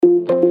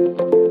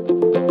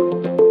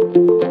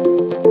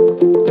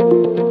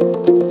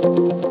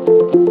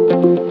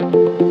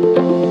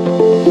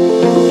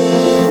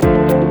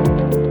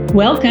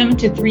Welcome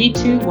to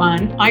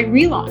 321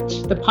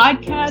 iRelaunch, the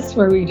podcast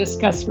where we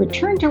discuss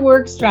return to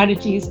work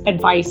strategies,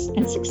 advice,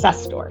 and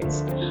success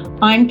stories.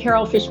 I'm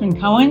Carol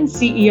Fishman-Cohen,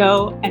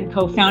 CEO and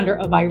co-founder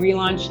of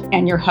iRelaunch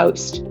and your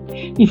host.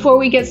 Before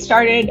we get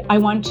started, I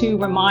want to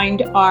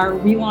remind our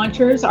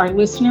relaunchers, our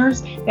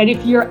listeners, that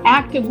if you're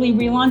actively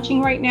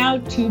relaunching right now,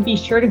 to be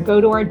sure to go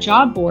to our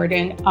job board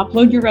and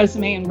upload your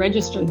resume and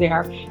register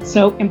there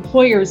so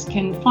employers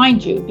can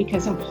find you,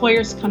 because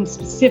employers come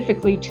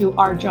specifically to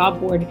our job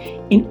board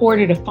in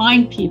order to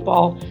find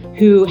people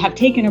who have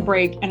taken a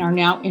break and are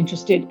now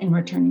interested in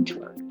returning to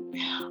work.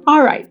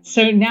 All right,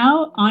 so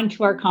now on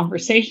to our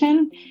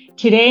conversation.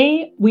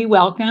 Today, we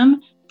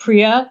welcome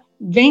Priya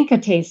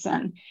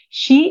Venkatesan.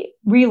 She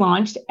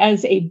relaunched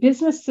as a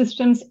Business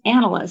Systems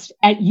Analyst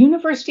at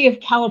University of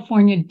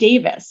California,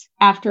 Davis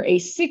after a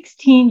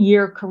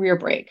 16-year career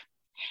break.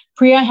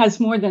 Priya has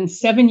more than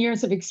 7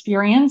 years of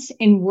experience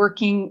in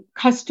working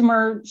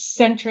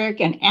customer-centric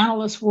and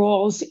analyst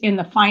roles in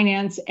the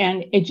finance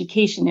and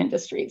education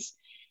industries.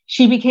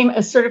 She became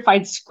a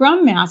certified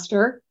Scrum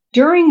Master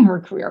during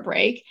her career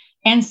break,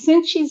 and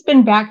since she's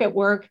been back at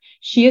work,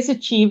 she has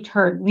achieved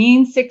her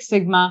Lean Six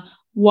Sigma,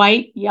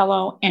 white,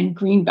 yellow, and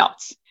green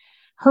belts.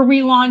 Her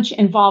relaunch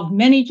involved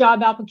many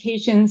job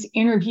applications,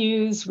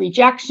 interviews,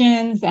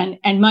 rejections, and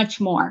much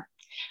more.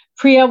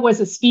 Priya was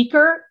a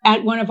speaker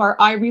at one of our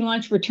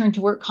iRelaunch Return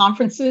to Work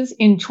conferences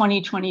in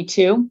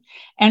 2022.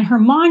 And her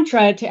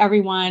mantra to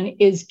everyone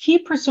is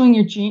keep pursuing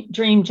your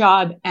dream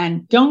job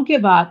and don't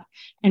give up.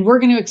 And we're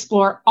going to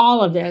explore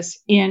all of this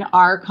in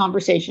our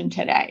conversation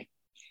today.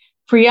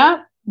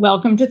 Priya,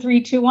 welcome to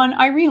 321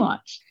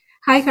 iRelaunch.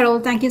 Hi, Carol.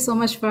 Thank you so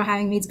much for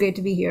having me. It's great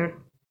to be here.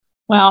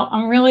 Well,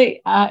 I'm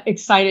really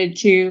excited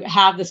to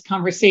have this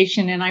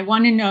conversation, and I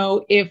want to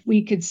know if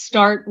we could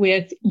start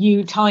with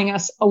you telling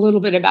us a little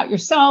bit about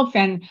yourself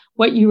and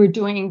what you were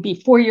doing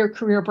before your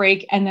career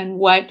break, and then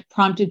what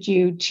prompted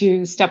you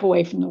to step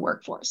away from the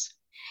workforce.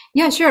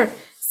 Yeah, sure.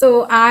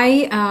 So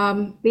I'm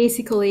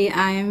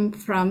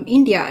from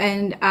India,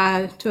 and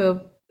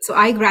so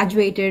I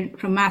graduated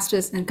from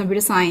Masters in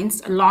Computer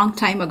Science a long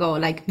time ago,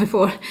 like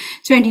before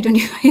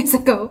 25 years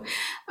ago.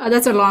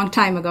 That's a long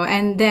time ago.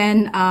 And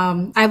then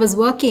I was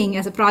working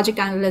as a project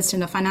analyst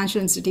in a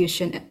financial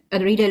institution, a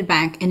retail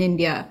bank in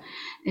India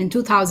in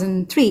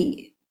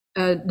 2003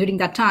 during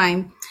that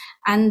time.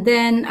 And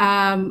then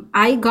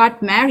I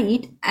got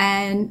married,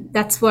 and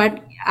that's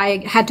what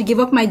I had to give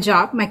up my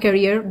job, my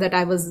career that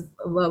I was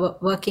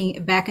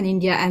working back in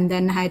India, and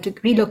then I had to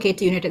relocate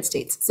to United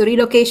States. So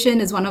relocation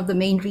is one of the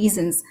main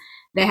reasons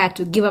they had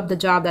to give up the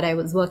job that I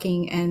was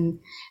working and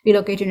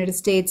relocate to United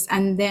States.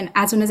 And then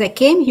as soon as I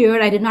came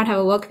here, I did not have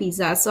a work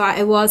visa. So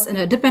I was in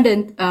a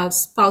dependent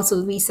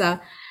spousal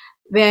visa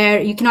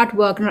where you cannot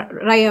work.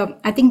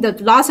 I think the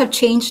laws have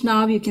changed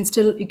now. You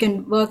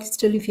can work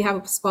still if you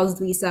have a spousal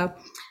visa.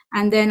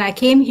 And then I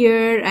came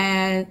here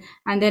and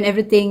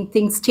then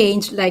things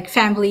changed, like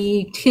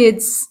family,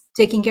 kids,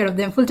 taking care of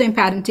them, full-time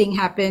parenting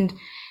happened.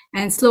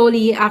 And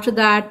slowly after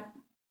that,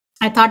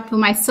 I thought to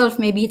myself,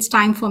 maybe it's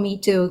time for me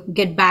to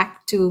get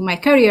back to my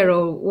career,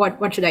 or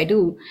what should I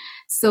do?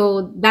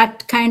 So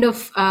that kind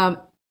of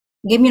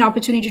gave me an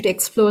opportunity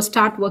to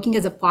start working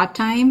as a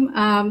part-time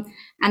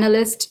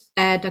analyst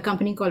at a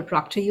company called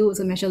ProctorU. It's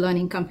a machine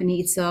learning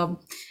company. It's a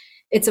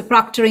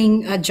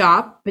proctoring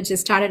job, which is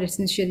started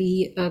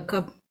essentially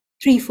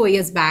 3-4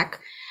 years back.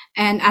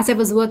 And as I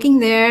was working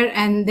there,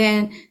 and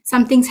then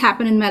some things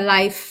happened in my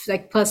life,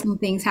 like personal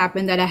things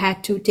happened that I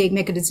had to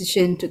make a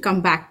decision to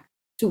come back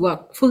to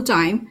work full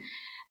time.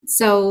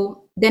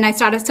 So then I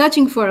started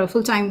searching for a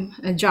full-time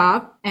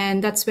job,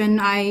 and that's when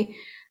I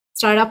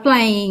started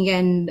applying,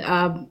 and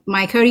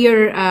my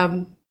career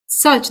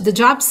the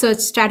job search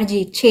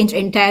strategy changed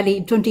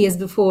entirely 20 years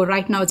before.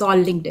 Right now it's all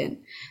LinkedIn.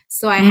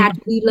 So I had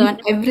to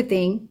relearn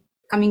everything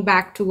coming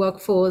back to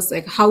workforce,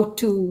 like how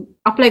to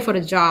apply for a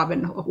job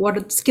and what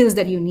are the skills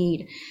that you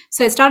need.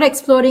 So I started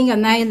exploring,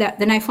 and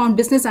then I found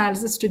business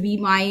analysis to be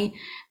my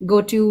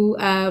go-to,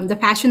 the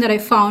passion that I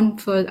found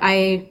for.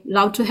 I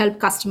love to help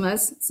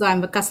customers. So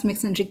I'm a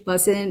customer-centric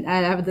person.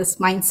 I have this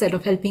mindset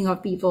of helping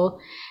out people,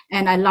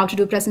 and I love to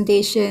do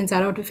presentations. I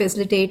love to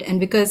facilitate. And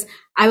because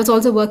I was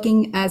also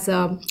working as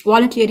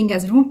volunteering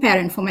as a room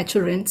parent for my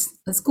children's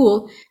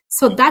school,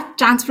 so that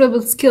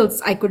transferable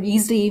skills I could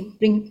easily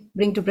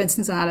bring to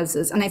business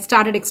analysis. And I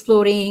started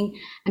exploring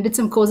and did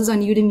some courses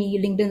on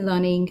Udemy, LinkedIn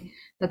Learning.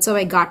 That's how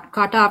I got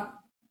caught up.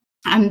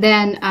 And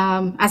then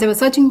as I was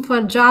searching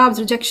for jobs,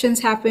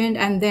 rejections happened.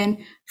 And then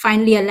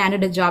finally I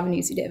landed a job in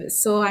UC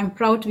Davis. So I'm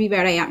proud to be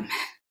where I am.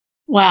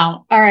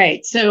 Wow. All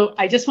right. So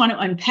I just want to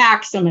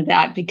unpack some of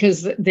that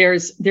because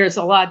there's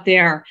a lot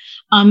there.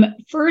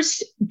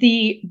 First,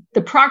 the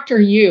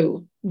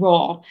ProctorU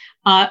role.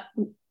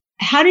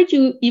 How did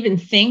you even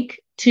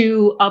think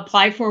to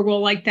apply for a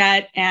role like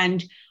that?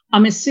 And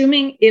I'm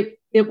assuming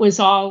it was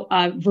all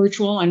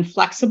virtual and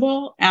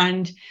flexible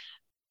and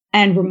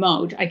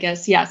remote, I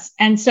guess. Yes.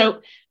 And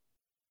so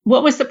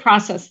what was the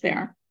process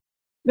there?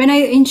 When I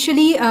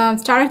initially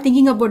started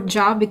thinking about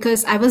job,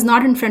 because I was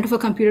not in front of a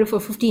computer for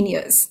 15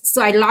 years.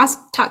 So I lost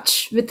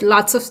touch with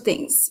lots of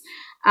things.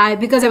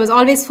 Because I was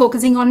always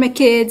focusing on my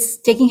kids,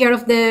 taking care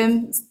of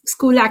them,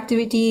 school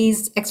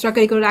activities,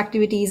 extracurricular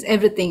activities,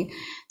 everything.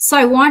 So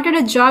I wanted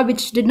a job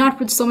which did not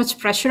put so much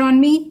pressure on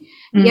me.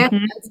 Yet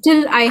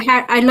still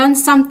I learned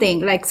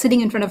something like sitting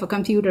in front of a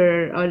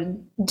computer, or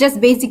just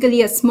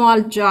basically a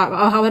small job,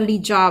 a hourly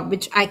job,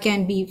 which I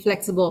can be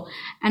flexible.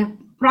 And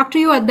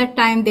Procter at that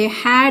time, they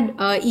had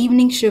a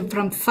evening shift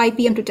from 5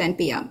 p.m. to 10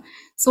 p.m.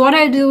 So what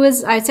I do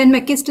is I send my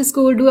kids to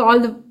school, do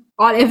all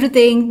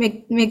everything,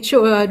 make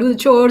sure, do the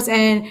chores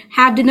and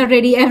have dinner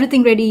ready,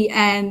 everything ready,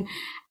 and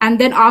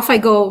then off I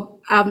go.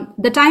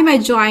 The time I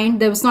joined,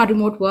 there was not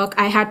remote work.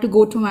 I had to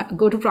go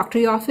to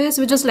Procter office,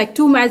 which is like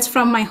 2 miles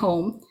from my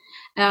home.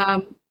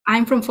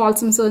 I'm from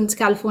Folsom,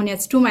 California.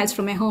 It's 2 miles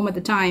from my home at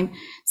the time.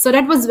 So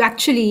that was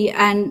actually,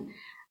 and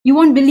you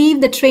won't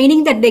believe the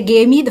training that they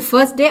gave me the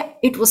first day.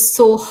 It was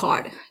so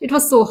hard. It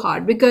was so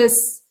hard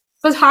because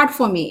it was hard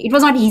for me. It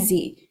was not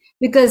easy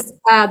because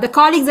the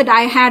colleagues that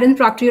I had in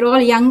Procter were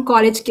all young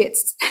college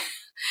kids.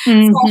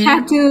 So I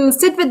had to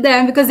sit with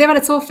them because they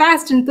were so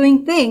fast in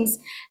doing things.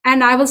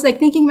 And I was like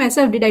thinking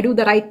myself, did I do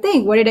the right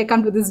thing? Why did I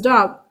come to this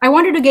job? I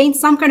wanted to gain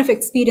some kind of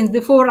experience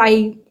before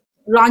I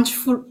launched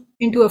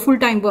into a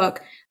full-time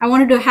work. I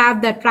wanted to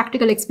have that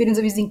practical experience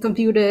of using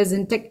computers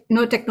and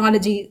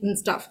technology and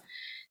stuff.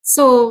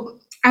 So,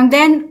 and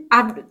then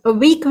a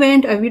week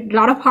went, a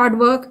lot of hard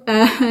work,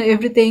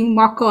 everything,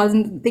 mock calls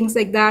and things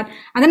like that.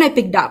 And then I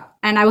picked up,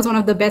 and I was one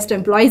of the best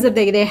employees that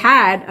they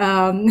had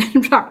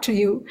in Procter.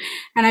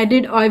 And I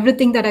did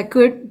everything that I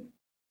could.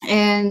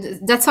 And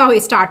that's how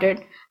it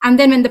started. And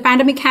then when the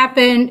pandemic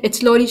happened, it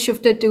slowly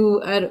shifted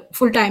to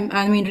full-time,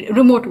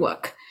 remote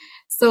work.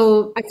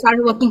 So I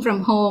started working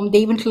from home. They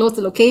even closed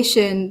the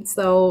location.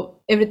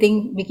 So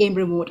everything became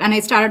remote. And I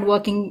started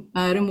working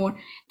remote.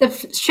 The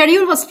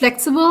schedule was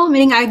flexible,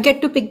 meaning I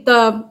get to pick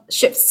the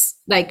shifts,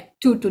 like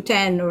 2 to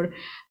 10 or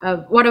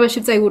whatever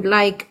shifts I would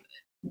like.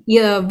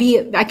 Yeah,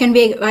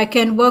 I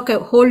can work a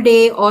whole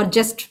day or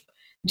just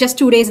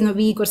 2 days in a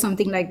week or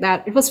something like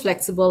that. It was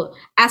flexible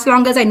as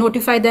long as I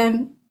notify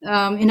them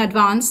in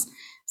advance.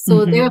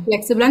 So they were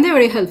flexible and they were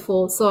very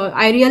helpful. So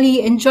I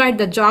really enjoyed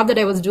the job that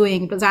I was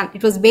doing because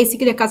it was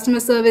basically a customer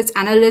service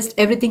analyst,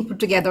 everything put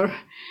together.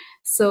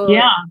 So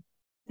yeah,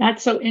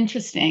 that's so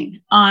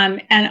interesting.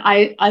 And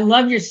I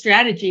love your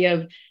strategy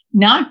of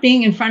not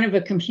being in front of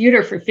a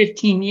computer for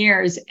 15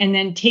 years and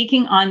then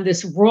taking on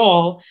this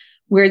role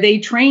where they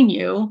train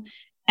you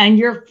and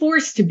you're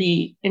forced to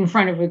be in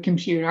front of a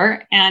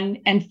computer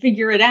and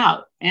figure it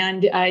out.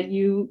 And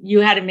you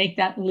had to make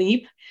that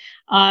leap.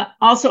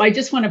 Also, I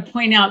just want to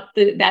point out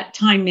that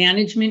time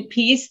management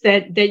piece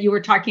that you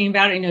were talking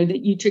about. I know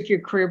that you took your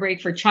career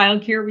break for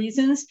childcare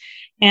reasons,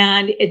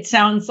 and it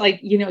sounds like,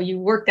 you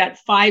worked that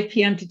 5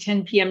 p.m. to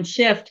 10 p.m.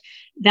 shift.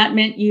 That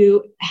meant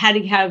you had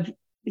to have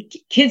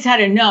kids had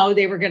to know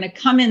they were going to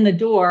come in the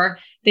door.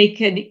 They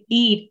could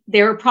eat.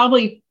 They were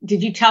probably,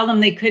 did you tell them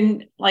they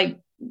couldn't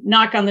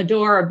knock on the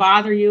door or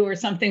bother you or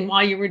something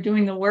while you were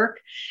doing the work?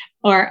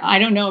 Or I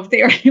don't know if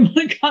they were able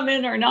to come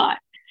in or not.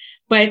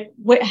 But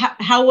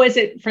how was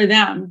it for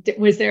them?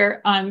 Was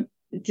there,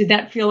 did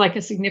that feel like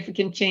a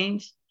significant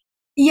change?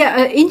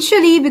 Yeah,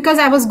 initially, because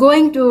I was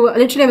going to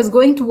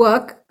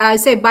work. I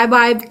say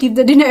bye-bye, keep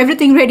the dinner,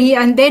 everything ready.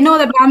 And they know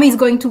that mommy is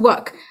going to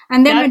work.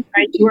 And then that's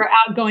right. You were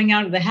going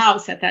out of the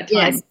house at that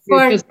time. Yes,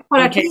 for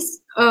at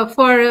least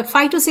for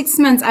 5 to 6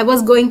 months, I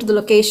was going to the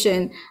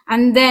location.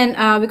 And then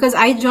because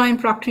I joined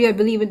Procter, I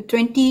believe in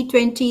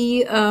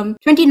 2020,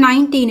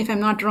 2019, if I'm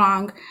not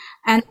wrong.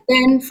 And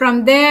then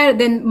from there,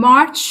 then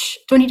March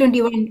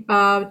 2021,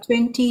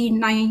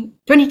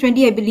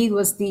 2020, I believe,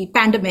 was the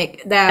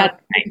pandemic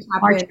that right.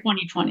 March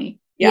 2020.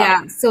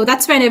 Yeah. So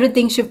that's when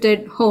everything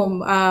shifted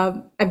home.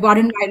 I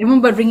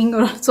remember bringing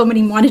so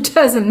many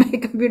monitors and my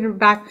computer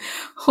back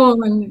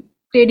home and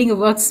creating a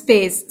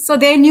workspace. So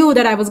they knew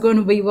that I was going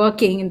to be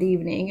working in the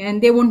evening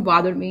and they won't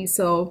bother me.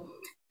 So.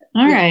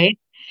 All right.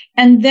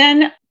 And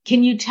then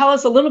can you tell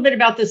us a little bit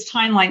about this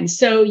timeline?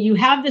 So you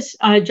have this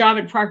job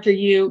at Procter.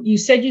 You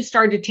said you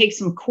started to take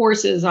some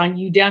courses on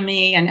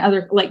Udemy and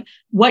other,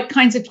 what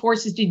kinds of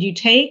courses did you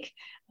take?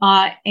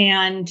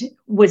 And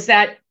was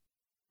that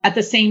at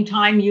the same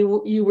time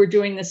you were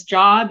doing this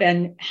job?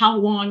 And how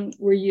long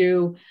were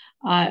you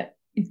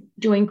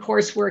doing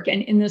coursework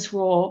and in this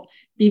role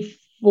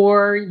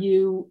before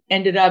you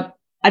ended up,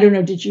 I don't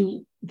know, did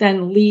you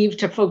then leave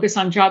to focus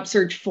on job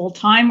search full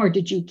time, or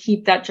did you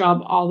keep that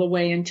job all the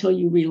way until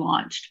you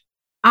relaunched?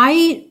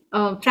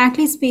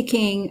 Frankly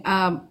speaking,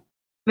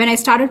 when I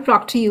started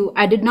Procter,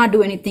 I did not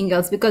do anything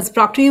else because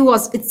Procter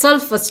was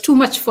too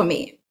much for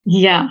me.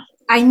 Yeah.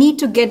 I need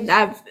to get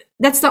that.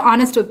 That's the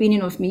honest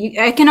opinion of me.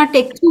 I cannot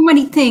take too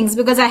many things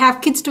because I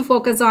have kids to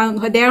focus on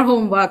their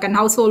homework and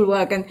household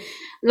work and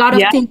a lot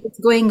of things that's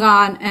going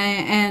on.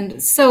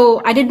 And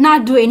so I did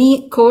not do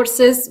any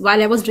courses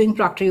while I was doing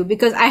Procter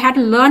because I had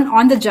to learn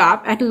on the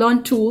job. I had to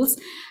learn tools.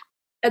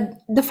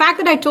 the fact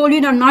that I told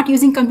you I'm not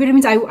using computer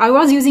means I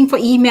was using for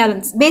email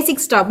and basic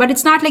stuff, but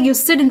it's not like you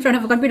sit in front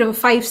of a computer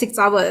for 5-6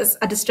 hours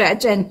at a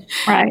stretch and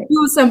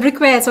do some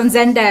requests on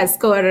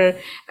Zendesk or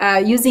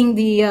using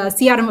the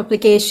CRM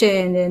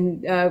application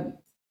and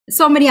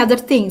so many other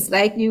things.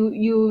 Like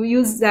you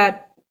use the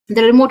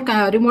remote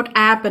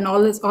app and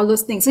all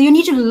those things. So you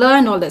need to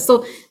learn all this.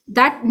 So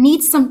that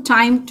needs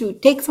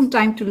take some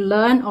time to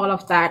learn all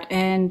of that.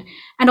 And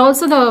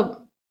also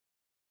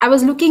I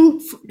was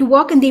looking to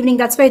work in the evening.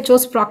 That's why I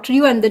chose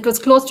ProctorU, and it was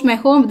close to my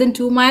home, within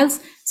 2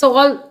 miles. So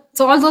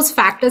all those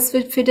factors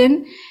fit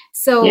in.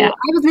 So I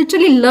was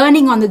literally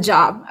learning on the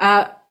job.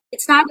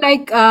 It's not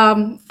like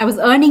I was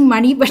earning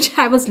money, but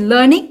I was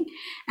learning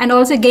and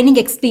also gaining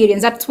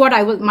experience. That's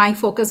what my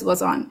focus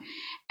was on.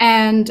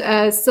 And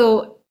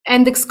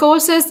the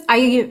courses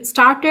I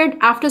started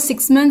after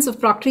 6 months of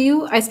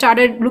ProctorU. I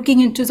started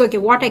looking into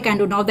what I can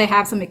do now that I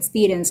have some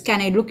experience.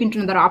 Can I look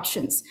into other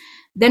options?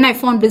 Then I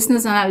found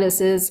business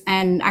analysis,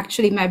 and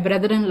actually my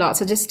brother-in-law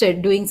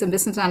suggested doing some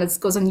business analysis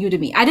course on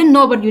Udemy. I didn't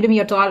know about Udemy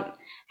at all,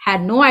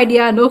 had no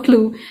idea, no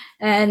clue.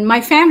 And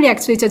my family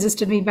actually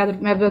suggested me,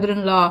 my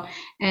brother-in-law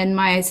and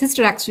my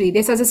sister actually,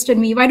 they suggested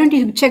me, why don't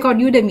you check out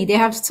Udemy? They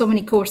have so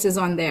many courses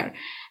on there.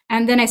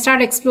 And then I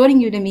started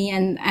exploring Udemy,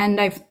 and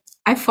I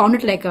found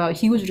it like a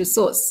huge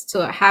resource.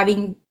 So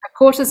having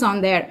courses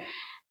on there.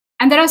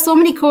 And there are so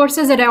many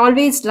courses that I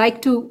always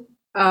like to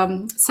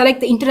select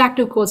the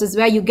interactive courses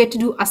where you get to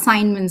do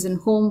assignments and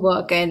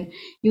homework and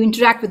you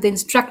interact with the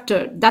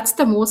instructor. That's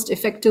the most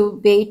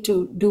effective way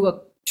to do a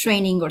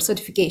training or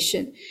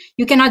certification.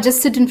 You cannot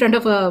just sit in front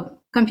of a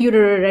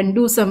computer and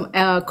do some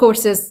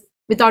courses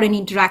without any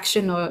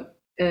interaction or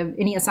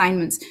any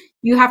assignments.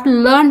 You have to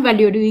learn while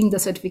you're doing the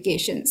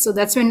certification. So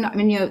that's when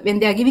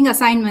they are giving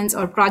assignments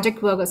or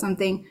project work or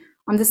something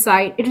on the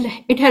side,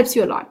 it helps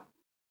you a lot.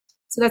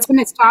 So that's when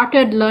I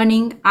started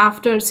learning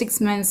after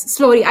 6 months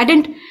slowly. I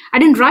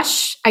didn't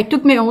rush. I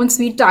took my own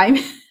sweet time.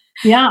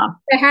 Yeah.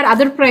 I had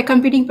other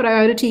competing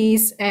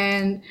priorities,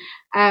 and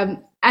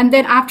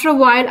then after a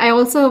while, I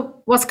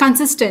also was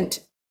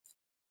consistent.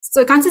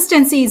 So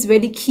consistency is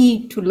very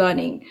key to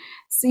learning.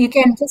 So you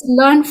can just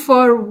learn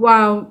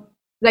for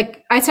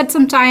like I set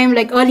some time,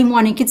 like early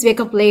morning, kids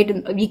wake up late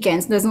in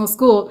weekends, there's no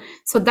school.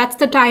 So that's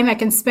the time I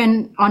can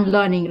spend on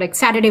learning, like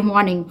Saturday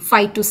morning,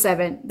 5 to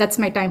 7. That's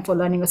my time for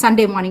learning. Or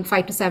Sunday morning,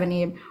 5 to 7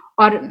 a.m.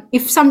 Or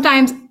if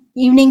sometimes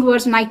evening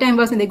works, nighttime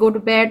works, and they go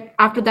to bed,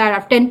 after that,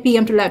 at 10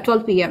 p.m. to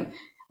 12 p.m.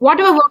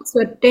 Whatever works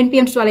for 10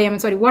 p.m. to 12 a.m.,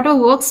 whatever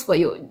works for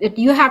you,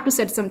 you have to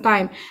set some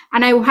time.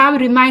 And I have a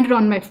reminder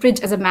on my fridge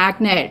as a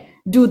magnet,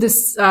 do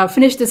this,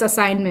 finish this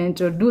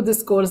assignment or do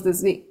this course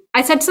this week.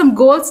 I set some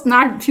goals,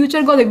 not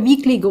future goals, like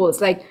weekly goals,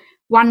 like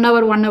 1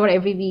 hour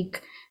every week.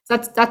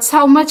 That's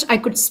how much I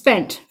could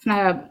spend.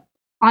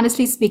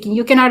 Honestly speaking,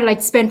 you cannot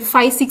like spend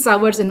 5-6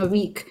 hours in a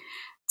week.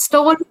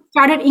 Slowly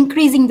started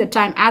increasing the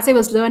time. As I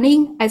was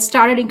learning, I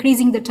started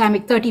increasing the time,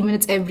 like 30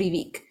 minutes every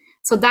week.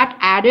 So that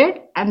added,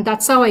 and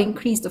that's how I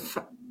increased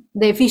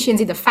the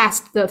efficiency, the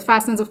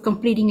fastness of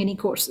completing any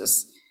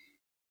courses.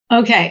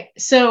 Okay,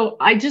 so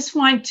I just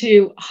want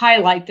to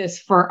highlight this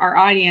for our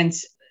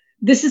audience.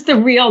 This is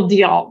the real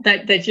deal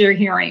that you're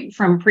hearing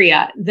from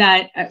Priya,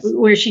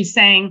 where she's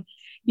saying,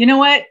 you know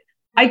what?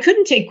 I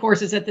couldn't take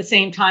courses at the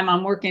same time.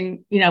 I'm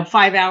working,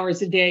 5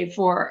 hours a day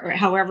for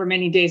however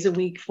many days a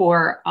week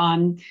for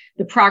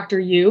the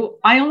ProctorU.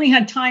 I only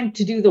had time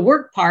to do the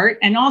work part.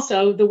 And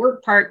also the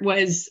work part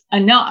was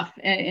enough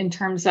in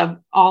terms of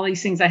all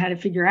these things I had to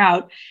figure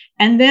out.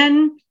 And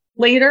then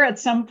later, at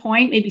some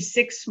point, maybe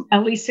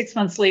at least 6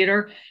 months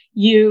later,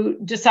 you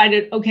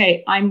decided,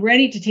 okay, I'm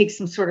ready to take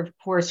some sort of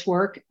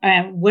coursework.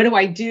 And what do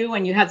I do?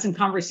 And you had some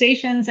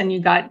conversations and you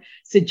got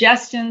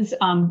suggestions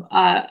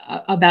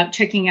about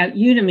checking out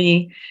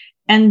Udemy.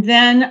 And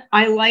then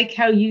I like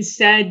how you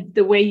said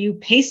the way you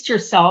paced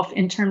yourself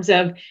in terms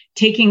of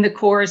taking the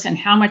course and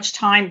how much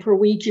time per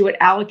week you would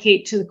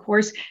allocate to the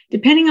course,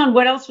 depending on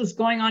what else was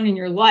going on in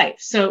your life.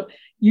 So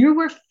you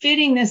were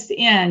fitting this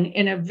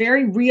in a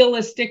very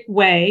realistic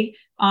way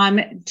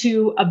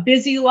to a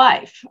busy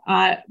life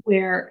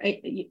where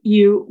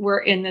you were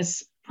in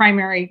this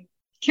primary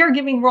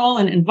caregiving role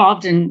and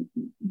involved in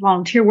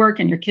volunteer work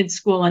and your kids'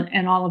 school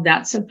and all of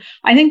that. So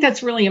I think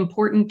that's really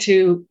important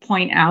to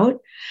point out.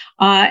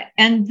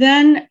 And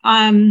then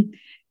I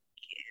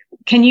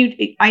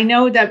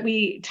know that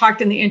we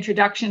talked in the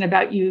introduction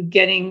about you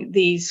getting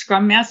the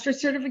Scrum Master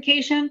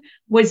certification.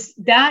 Was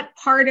that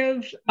part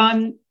of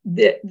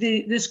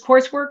this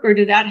coursework, or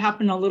did that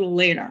happen a little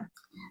later?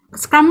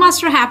 Scrum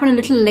Master happened a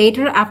little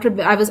later after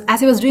as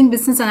I was doing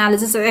business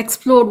analysis. I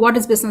explored what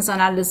is business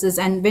analysis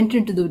and went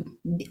into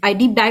I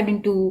deep dived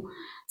into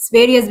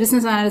various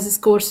business analysis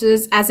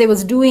courses as I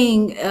was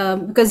doing,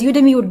 because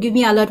Udemy would give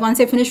me an alert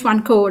once I finished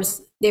one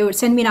course. They would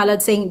send me an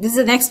alert saying, this is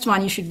the next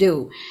one you should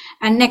do,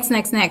 and next.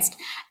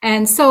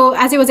 And so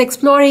as I was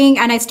exploring,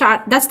 and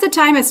that's the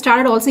time I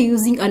started also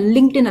using a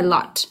LinkedIn a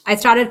lot. I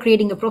started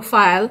creating a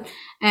profile,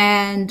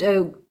 and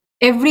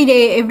every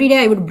day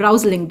I would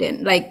browse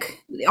LinkedIn, like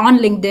on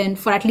LinkedIn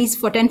for at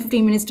least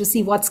 10-15 minutes to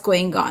see what's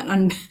going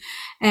on.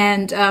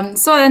 And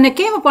so then I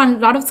came upon a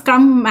lot of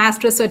Scrum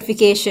Master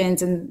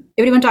certifications, and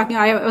everyone talking.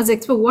 I was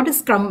exploring, what is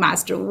Scrum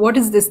Master? What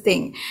is this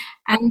thing?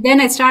 And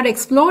then I started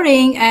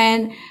exploring.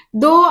 And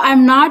though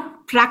I'm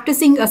not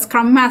practicing a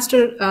Scrum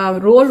Master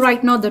role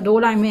right now, the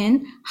role I'm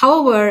in,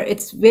 however,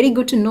 it's very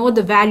good to know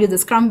the value, the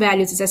Scrum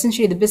values. It's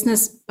essentially the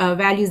business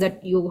values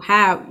that you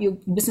have, your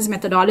business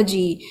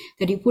methodology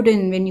that you put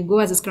in when you go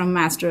as a Scrum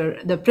Master,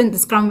 the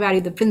Scrum value,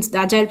 the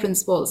Agile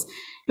principles.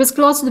 It was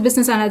close to the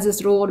business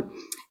analysis role.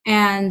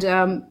 And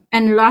a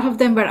lot of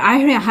them were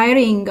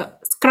hiring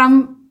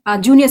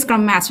junior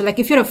Scrum Master. Like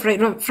if you're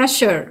a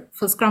fresher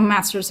for Scrum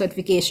Master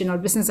certification or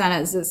business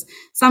analysis,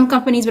 some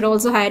companies were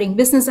also hiring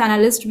business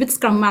analyst with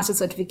Scrum Master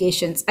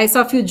certifications. I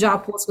saw a few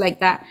job posts like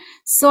that.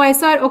 So I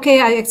thought, okay,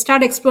 I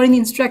started exploring the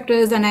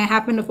instructors, and I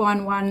happened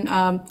upon one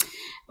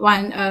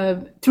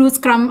through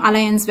Scrum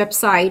Alliance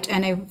website,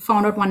 and I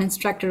found out one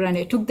instructor, and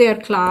I took their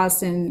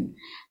class and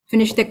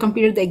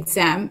completed the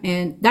exam.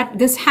 And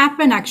this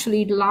happened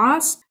actually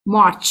last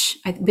March,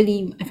 I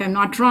believe, if I'm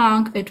not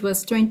wrong. It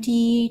was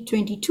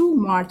 2022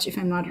 March, if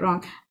I'm not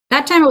wrong.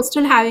 That time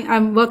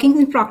I'm working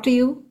in Procter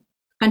U,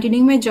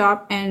 continuing my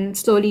job, and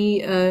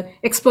slowly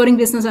exploring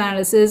business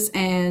analysis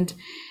and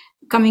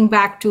coming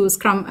back to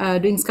Scrum,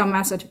 doing Scrum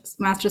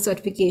Master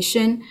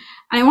certification.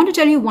 And I want to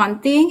tell you one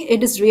thing,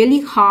 it is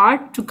really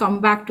hard to come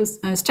back to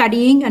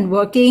studying and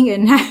working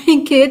and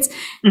having kids.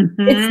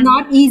 Mm-hmm. It's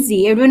not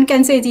easy. Everyone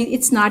can say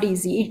it's not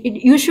easy.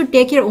 You should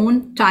take your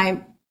own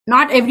time.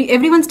 Not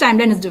everyone's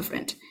timeline is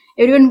different.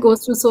 Everyone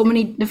goes through so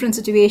many different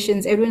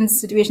situations.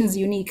 Everyone's situation is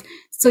unique.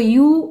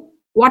 So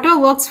whatever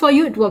works for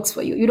you, it works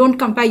for you. You don't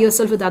compare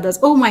yourself with others.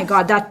 Oh my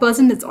God, that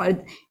person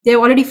they've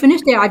already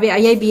finished their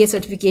IIBA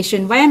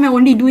certification. Why am I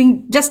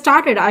only just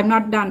started? I'm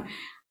not done.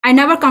 I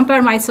never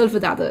compare myself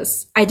with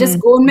others. I just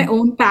go on my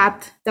own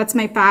path. That's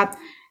my path.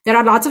 There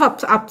are lots of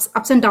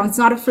ups and downs. It's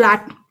not a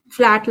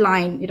flat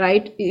line,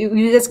 right?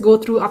 You just go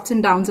through ups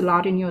and downs a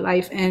lot in your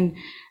life. And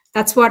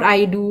that's what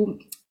I do.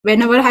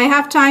 Whenever I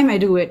have time, I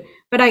do it.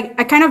 But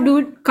I kind of do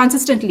it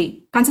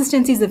consistently.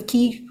 Consistency is the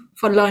key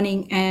for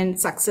learning and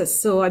success.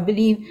 So I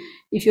believe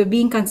if you're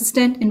being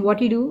consistent in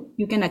what you do,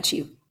 you can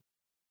achieve.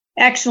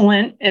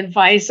 Excellent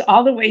advice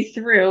all the way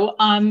through.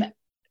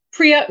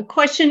 Priya,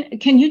 question,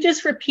 can you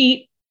just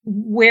repeat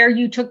where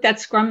you took that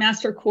Scrum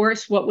Master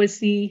course? What was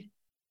the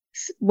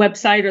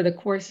website or the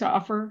course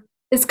offer?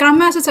 The Scrum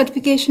Master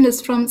certification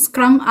is from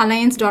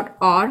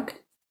scrumalliance.org.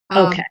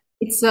 Okay.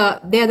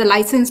 They're the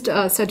licensed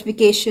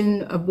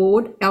certification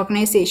board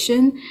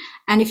organization.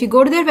 And if you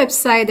go to their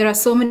website, there are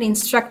so many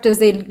instructors.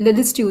 They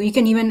list you.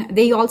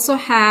 They also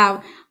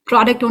have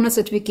product owner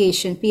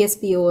certification,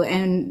 PSPO,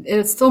 and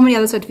there's so many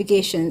other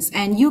certifications.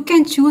 And you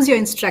can choose your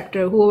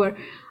instructor.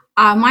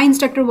 My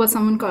instructor was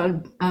someone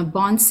called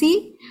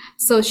Bonsi.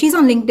 So she's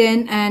on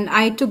LinkedIn, and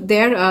I took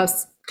their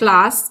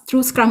class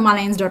through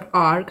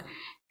scrumalliance.org.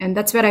 And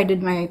that's where I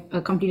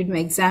completed my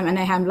exam, and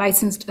I am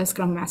licensed as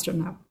Scrum Master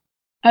now.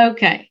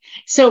 Okay.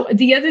 So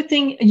the other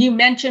thing you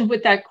mentioned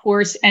with that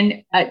course,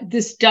 and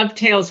this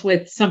dovetails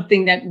with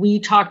something that we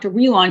talk to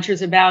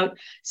relaunchers about.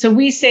 So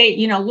we say,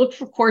 look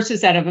for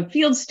courses that have a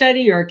field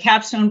study or a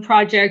capstone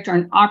project or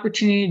an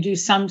opportunity to do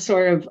some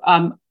sort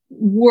of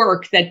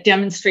work that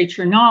demonstrates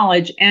your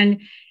knowledge. And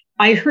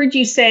I heard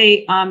you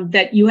say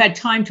that you had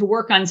time to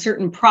work on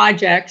certain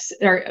projects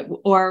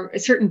or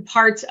certain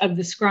parts of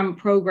the Scrum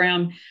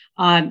program,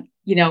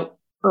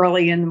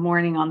 early in the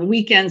morning, on the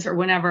weekends, or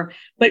whenever.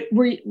 But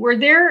were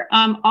there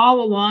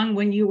all along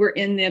when you were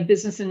in the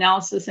business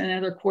analysis and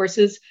other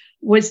courses,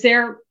 was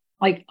there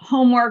like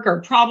homework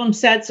or problem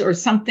sets or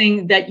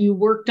something that you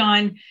worked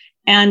on?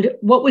 And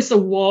what was the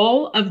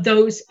role of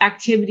those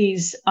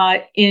activities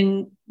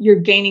in your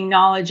gaining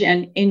knowledge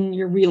and in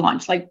your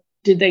relaunch? Like,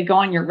 did they go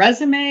on your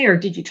resume, or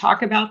did you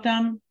talk about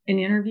them in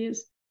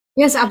interviews?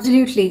 Yes,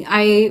 absolutely.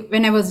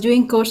 When I was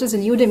doing courses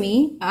in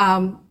Udemy,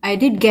 I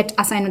did get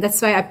assignment.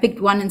 That's why I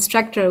picked one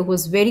instructor who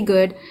was very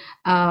good.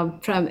 They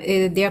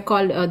are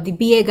called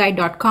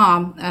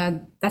thebaguide.com.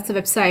 That's the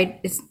website.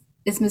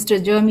 It's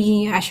Mr.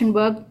 Jeremy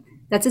Aschenberg.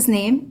 That's his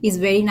name. He's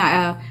very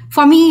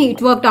for me,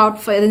 it worked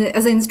out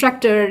as an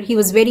instructor. He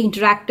was very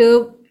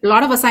interactive, a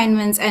lot of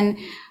assignments, and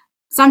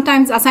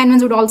sometimes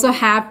assignments would also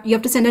you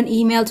have to send an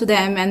email to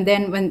them, and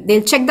then when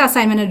they'll check the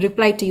assignment and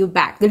reply to you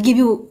back, they'll give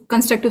you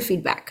constructive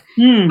feedback.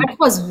 That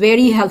was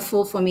very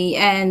helpful for me.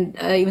 And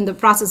even the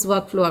process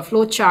workflow or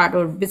flow chart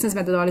or business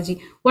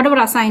methodology, whatever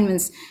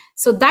assignments.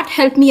 So that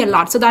helped me a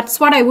lot. So that's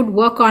what I would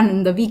work on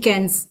in the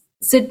weekends,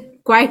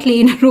 sit quietly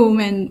in a room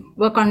and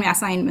work on my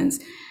assignments.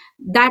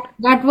 That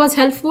was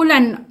helpful.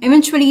 And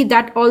eventually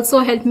that also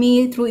helped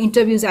me through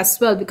interviews as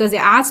well, because they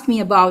asked me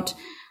about,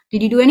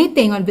 did you do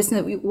anything on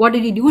business? What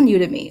did you do in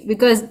Udemy?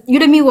 Because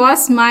Udemy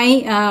was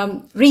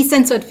my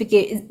recent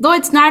certificate, though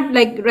it's not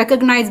like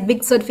recognized big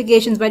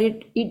certifications, but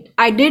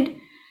I did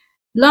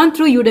learn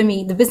through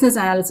Udemy, the business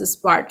analysis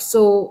part.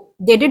 So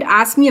they did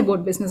ask me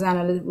about business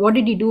analysis. What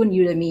did you do in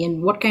Udemy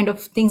and what kind of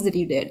things that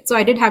you did? So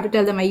I did have to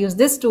tell them I use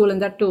this tool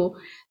and that tool.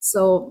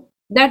 So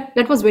that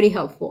was very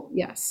helpful.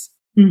 Yes.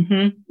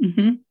 Mm-hmm.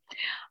 Mm-hmm.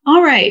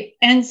 All right.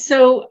 And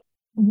so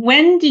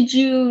When did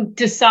you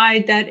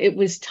decide that it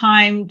was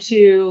time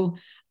to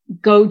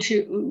go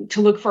to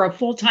look for a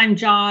full-time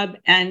job,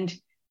 and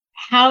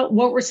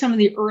what were some of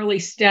the early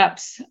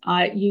steps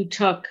you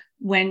took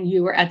when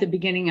you were at the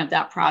beginning of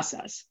that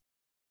process?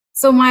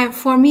 So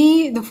for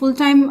me, the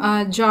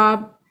full-time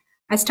job,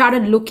 I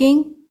started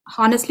looking.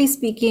 Honestly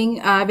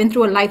speaking, I went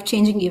through a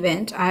life-changing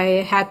event.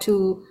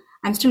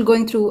 I'm still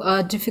going through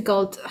a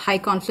difficult, high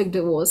conflict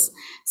divorce.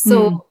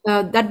 So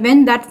that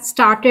when that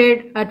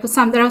started,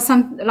 there are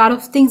a lot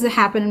of things that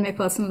happened in my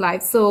personal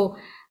life. So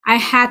I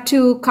had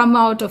to come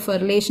out of a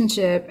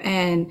relationship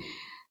and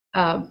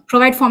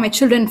provide for my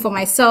children, for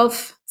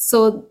myself.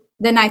 So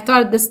then I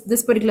thought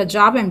this particular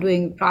job I'm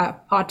doing,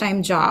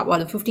 part-time job or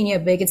the 15-year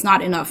break, it's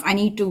not enough. I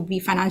need to be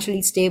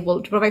financially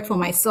stable to provide for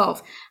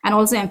myself and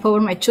also empower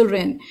my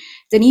children.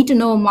 They need to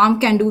know mom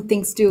can do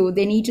things too.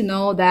 They need to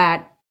know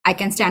that I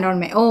can stand on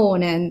my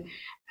own.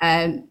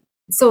 And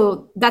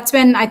so that's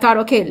when I thought,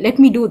 okay, let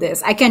me do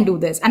this. I can do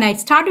this. And I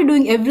started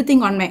doing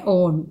everything on my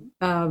own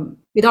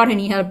without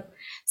any help.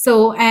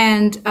 So,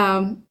 and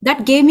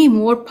that gave me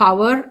more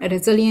power,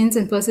 resilience,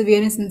 and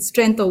perseverance and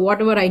strength of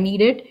whatever I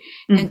needed,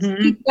 and to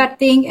keep that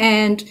thing.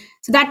 And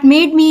so that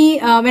made me,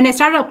 when I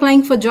started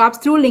applying for jobs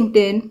through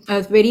LinkedIn, I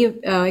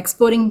was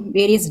exploring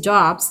various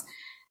jobs.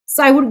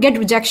 So I would get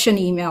rejection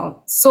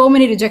email, so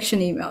many rejection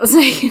emails.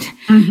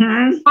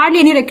 Hardly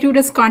any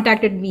recruiters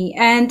contacted me.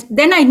 And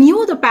then I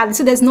knew the path.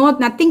 So there's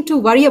nothing to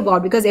worry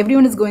about because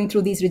everyone is going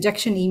through these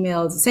rejection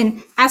emails.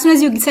 And as soon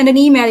as you send an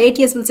email,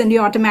 ATS will send you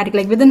automatic,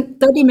 like within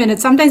 30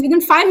 minutes, sometimes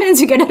within 5 minutes,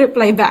 you get a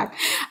reply back.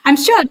 I'm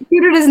sure the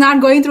recruiter is not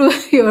going through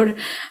your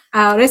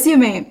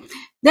resume.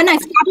 Then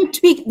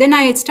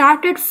I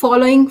started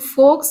following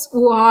folks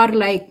who are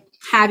like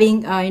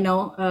having,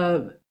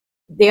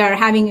 they are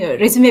having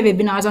resume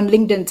webinars on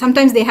LinkedIn.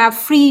 Sometimes they have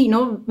free,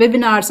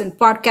 webinars and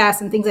podcasts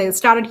and things. I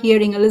started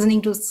hearing and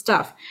listening to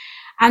stuff.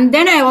 And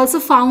then I also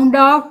found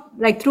out,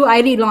 like through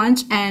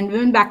iRelaunch and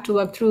Women Back to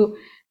Work,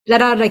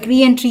 there are like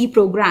re-entry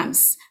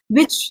programs,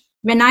 which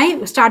when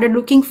I started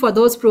looking for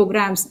those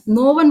programs,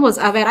 no one was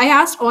aware. I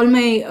asked all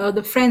my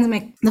the friends,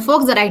 the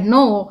folks that I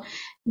know,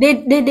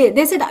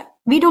 they said,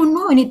 we don't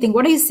know anything.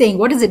 What are you saying?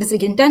 What is it? Is it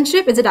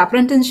internship? Is it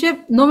apprenticeship?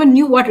 No one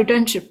knew what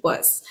internship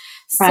was.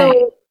 Right.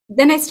 So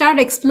then I started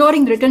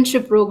exploring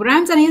returnship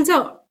programs, and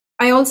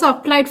I also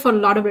applied for a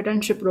lot of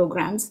returnship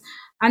programs.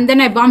 And then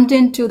I bumped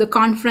into the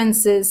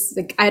conferences,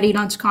 like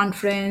iRelaunch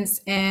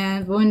conference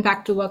and Women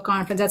Back to Work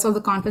conference. That's all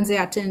the conference I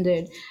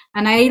attended.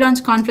 And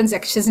iRelaunch conference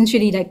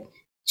essentially like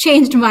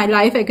changed my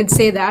life. I could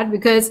say that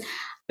because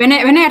when I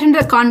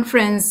attended the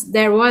conference,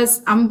 there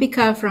was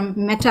Ambika from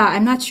Meta.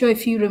 I'm not sure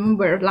if you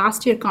remember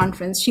last year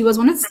conference. She was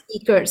one of the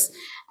speakers.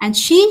 And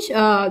she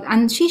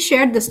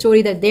shared the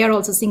story that they are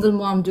also single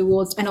mom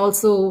divorced, and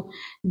also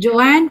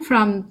Joanne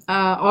from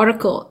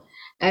Oracle.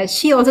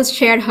 She also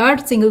shared her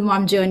single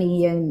mom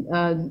journey and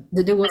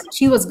the divorce.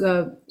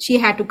 She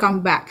had to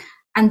come back,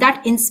 and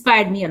that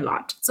inspired me a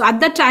lot. So at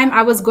that time,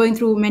 I was going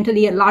through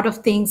mentally a lot of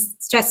things,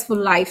 stressful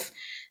life.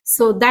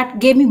 So that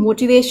gave me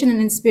motivation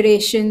and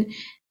inspiration.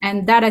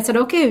 And that I said,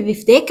 okay,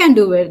 if they can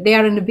do it, they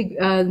are in a big,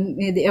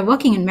 they are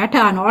working in Meta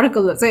and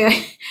Oracle. So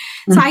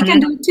I can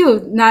do it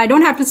too. Now I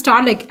don't have to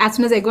start like as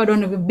soon as I go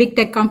down to big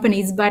tech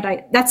companies, but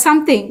that's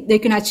something they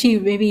can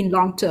achieve maybe in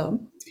long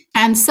term.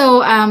 And so,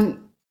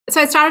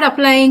 so I started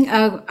applying,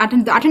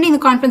 attending the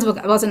conference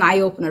was an eye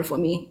opener for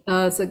me.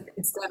 So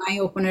it's an eye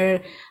opener.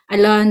 I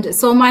learned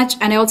so much,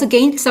 and I also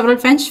gained several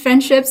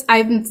friendships.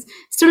 I'm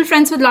still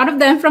friends with a lot of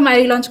them from my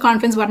relaunch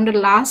conference, one of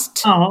the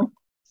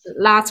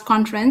last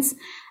conference.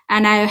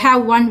 And I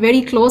have one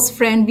very close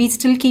friend. We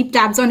still keep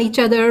tabs on each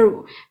other.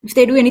 If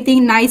they do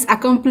anything nice,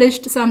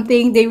 accomplished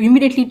something, they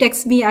immediately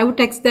text me. I would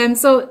text them.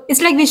 So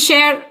it's like we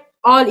share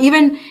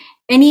even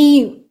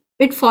any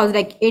pitfalls,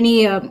 like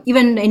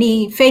even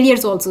any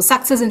failures also,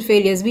 success and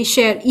failures. We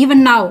share.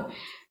 Even now,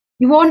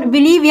 you won't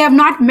believe we have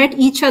not met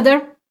each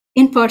other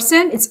in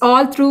person. It's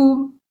all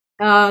through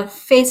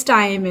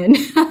FaceTime and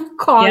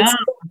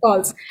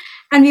calls.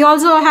 And we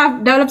also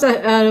have developed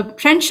a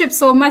friendship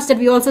so much that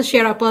we also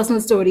share our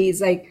personal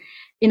stories. Like,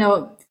 we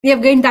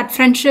have gained that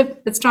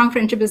friendship, that strong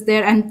friendship is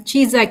there. And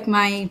she's like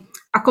my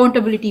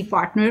accountability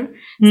partner.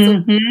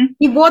 So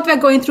we both were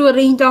going through a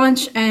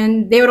relaunch,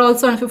 and they were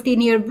also on a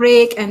 15-year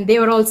break, and they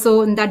were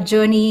also in that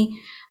journey,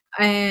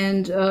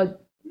 and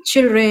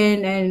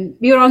children, and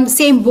we were on the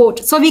same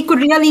boat. So we could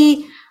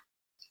really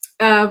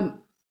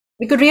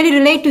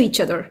relate to each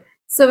other.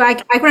 So I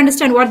could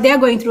understand what they're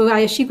going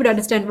through. She could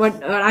understand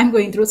what I'm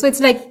going through. So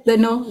it's like the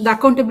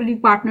accountability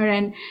partner.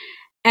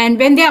 And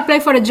when they apply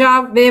for a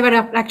job, they were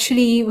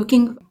actually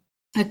working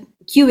a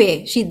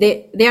QA.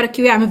 They are a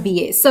QA. I'm a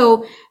BA.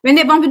 So when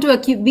they bump into a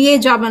BA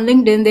job on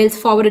LinkedIn, they'll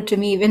forward it to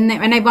me. When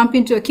I bump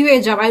into a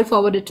QA job, I'll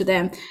forward it to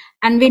them.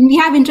 And when we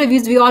have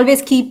interviews, we always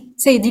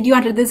say, did you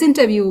enter this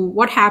interview?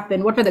 What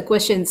happened? What were the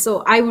questions?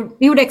 So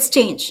we would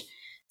exchange.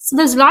 So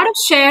there's a lot of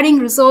sharing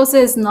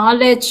resources,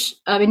 knowledge,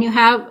 when you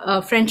have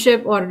a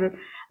friendship or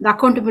the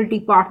accountability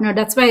partner.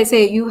 That's why I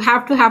say you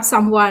have to have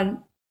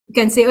someone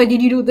can say, oh,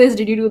 did you do this?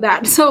 Did you do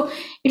that? So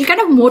it'll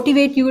kind of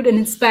motivate you and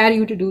inspire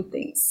you to do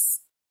things.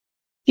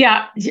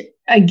 Yeah.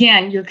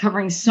 Again, you're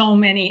covering so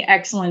many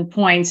excellent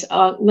points.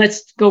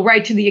 Let's go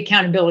right to the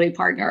accountability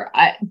partner.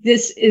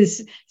 This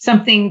is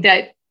something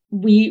that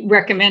we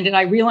recommend at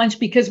iRelaunch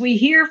because we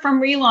hear from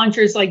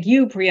relaunchers like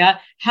you, Priya,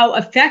 how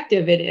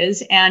effective it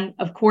is. And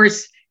of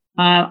course,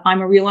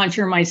 I'm a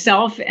relauncher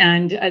myself,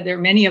 and there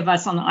are many of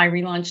us on the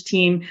iRelaunch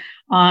team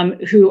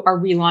who are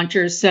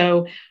relaunchers.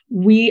 So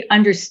we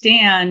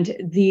understand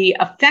the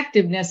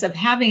effectiveness of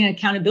having an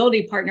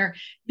accountability partner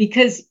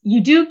because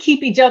you do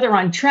keep each other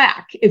on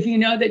track if you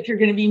know that you're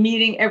going to be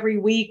meeting every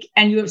week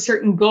and you have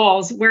certain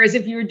goals. Whereas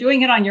if you're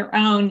doing it on your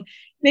own,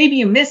 maybe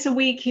you miss a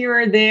week here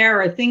or there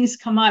or things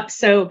come up.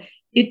 So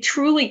it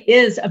truly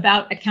is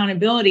about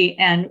accountability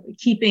and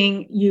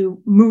keeping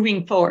you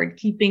moving forward,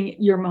 keeping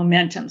your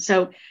momentum.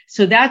 So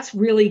that's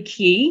really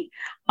key.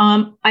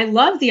 I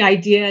love the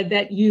idea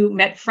that you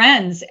met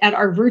friends at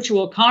our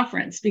virtual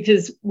conference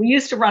because we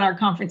used to run our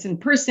conference in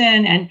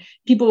person and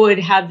people would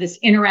have this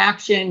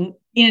interaction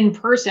in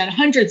person.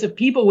 Hundreds of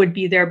people would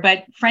be there,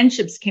 but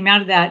friendships came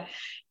out of that.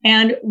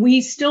 And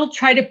we still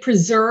try to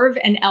preserve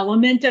an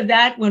element of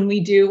that when we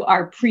do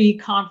our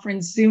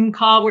pre-conference Zoom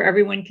call where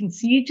everyone can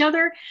see each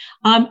other.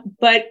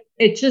 But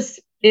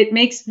it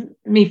makes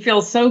me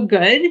feel so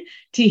good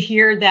to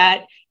hear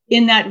that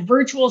in that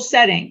virtual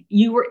setting,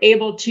 you were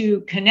able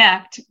to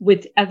connect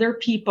with other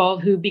people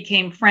who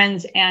became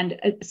friends, and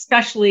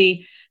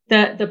especially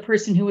the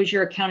person who was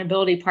your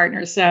accountability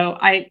partner. So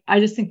I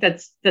just think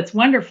that's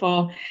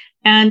wonderful.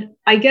 And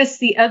I guess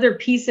the other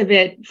piece of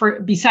it,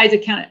 besides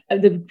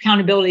the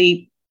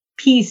accountability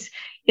piece,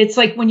 it's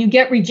like when you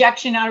get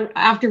rejection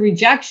after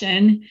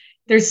rejection,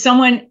 there's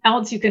someone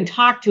else you can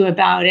talk to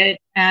about it,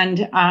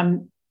 and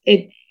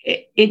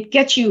it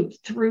gets you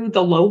through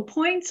the low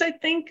points, I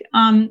think,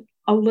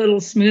 a little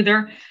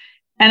smoother.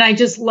 And I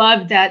just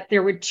love that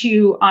there were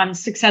two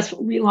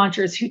successful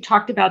relaunchers who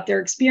talked about their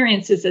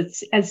experiences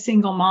as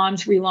single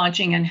moms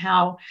relaunching and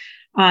how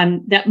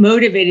that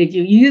motivated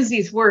you. You use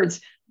these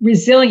words: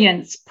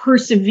 resilience,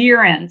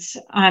 perseverance,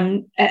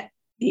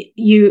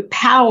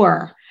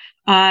 power,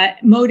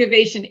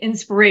 motivation,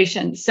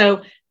 inspiration.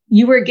 So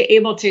you were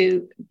able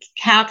to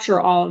capture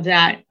all of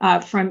that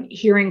from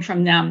hearing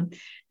from them.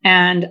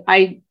 And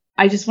I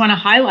just want to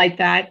highlight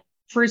that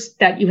first,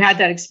 that you had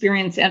that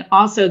experience, and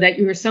also that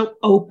you were so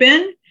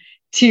open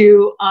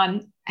to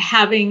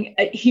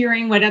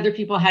hearing what other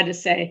people had to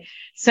say.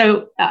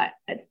 So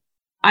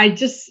I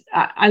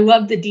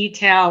love the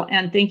detail,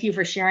 and thank you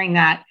for sharing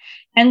that.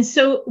 And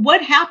so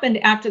what happened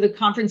after the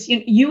conference?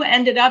 You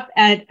ended up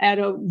at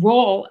a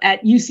role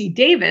at UC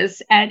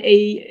Davis at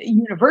a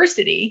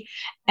university.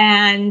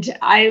 And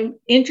I'm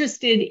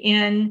interested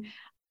in,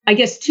 I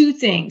guess, two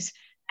things.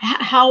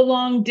 How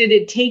long did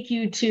it take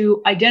you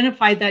to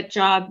identify that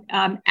job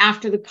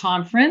after the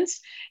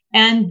conference?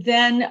 And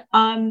then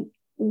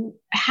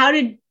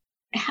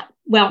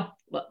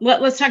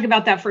let's talk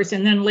about that first.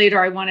 And then later,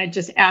 I want to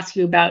just ask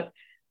you about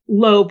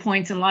low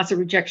points and lots of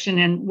rejection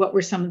and what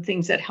were some of the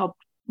things that helped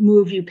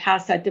move you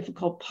past that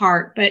difficult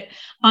part. But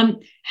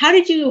how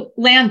did you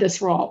land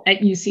this role at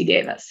UC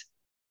Davis?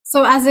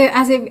 So as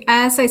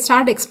I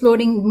started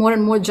exploring more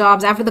and more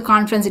jobs after the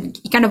conference, it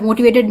kind of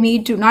motivated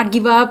me to not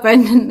give up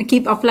and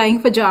keep applying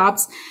for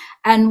jobs.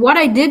 And what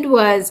I did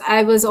was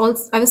I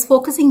was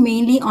focusing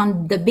mainly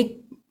on the big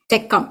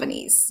tech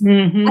companies.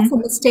 Mm-hmm. That's a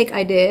mistake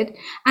I did.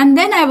 And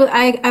then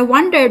I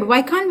wondered,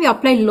 why can't we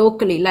apply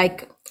locally,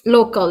 like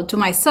local to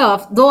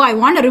myself, though I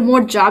want a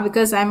remote job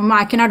because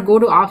I cannot go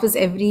to office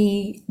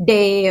every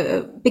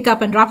day, pick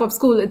up and drop off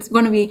school. It's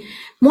going to be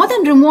more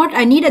than remote.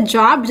 I need a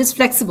job just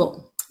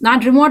flexible.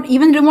 Not remote,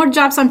 even remote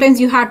jobs, sometimes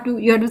you had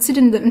to sit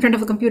in front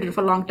of a computer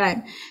for a long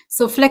time.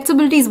 So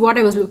flexibility is what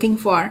I was looking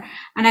for.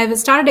 And I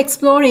started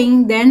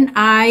exploring. Then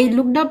I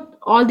looked up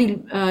all the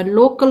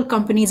local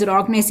companies or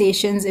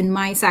organizations in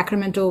my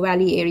Sacramento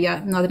Valley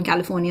area, Northern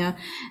California.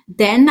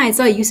 Then I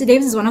saw UC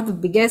Davis is one of the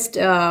biggest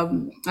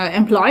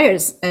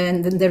employers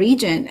in the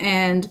region.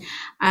 And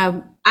I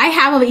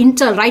have an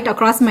Intel right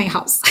across my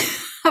house.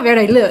 Where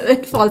I live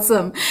in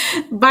Folsom,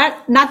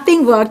 but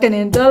nothing worked in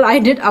Intel. I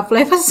did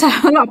apply for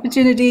several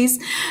opportunities.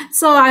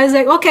 So I was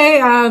like, okay,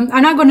 I'm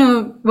not going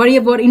to worry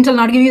about Intel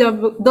not giving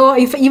me though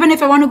even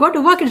if I want to go to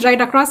work, it's right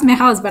across my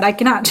house, but I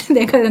cannot.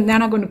 They're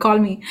not going to call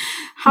me.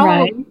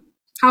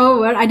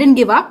 However, I didn't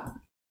give up.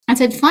 I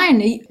said,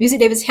 fine, UC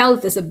Davis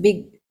Health is a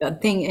big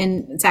thing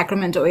in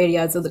Sacramento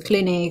area. So the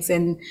clinics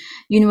and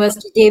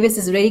University Davis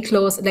is very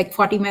close, like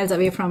 40 miles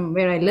away from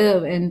where I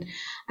live. And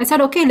I said,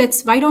 okay,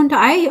 why don't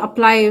I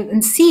apply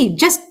and see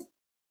just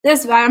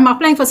this? I'm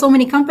applying for so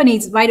many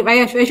companies. Why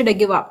should I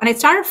give up? And I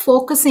started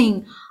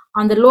focusing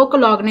on the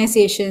local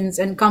organizations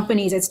and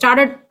companies. I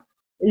started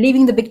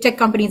leaving the big tech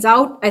companies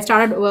out. I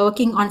started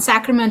working on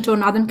Sacramento,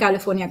 Northern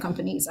California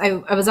companies. I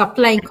was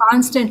applying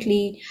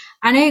constantly,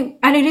 and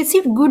I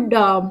received good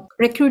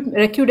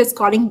recruiters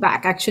calling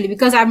back, actually,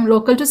 because I'm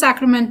local to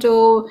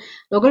Sacramento,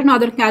 local to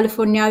Northern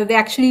California. They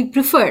actually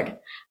preferred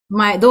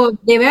though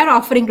they were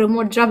offering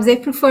remote jobs, they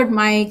preferred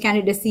my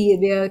candidacy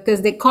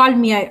because they called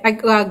me. I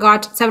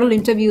got several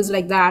interviews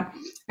like that,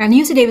 and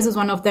UC Davis was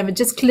one of them. It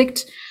just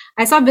clicked.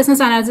 I saw business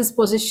analysis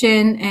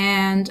position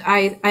and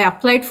I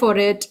applied for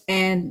it.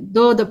 And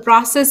though the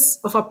process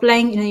of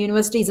applying in a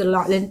university is a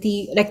lot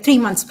lengthy, like 3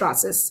 months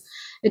process,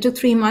 it took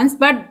 3 months,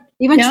 but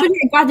eventually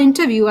I got the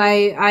interview.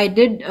 I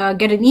did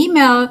get an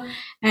email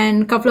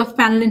and a couple of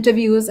panel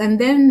interviews, and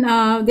then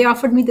they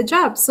offered me the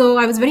job. So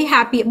I was very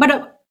happy.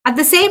 But at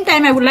the same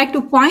time, I would like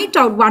to point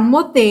out one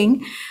more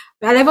thing.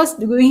 While I was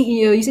doing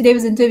UC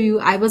Davis interview,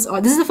 this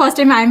is the first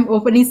time I'm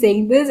openly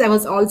saying this. I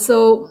was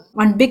also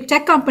one big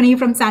tech company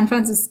from San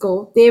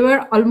Francisco. They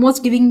were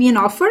almost giving me an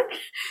offer,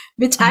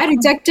 which I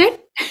rejected.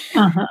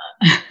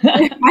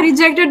 I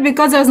rejected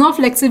because there was no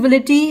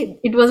flexibility.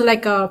 It was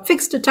like a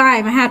fixed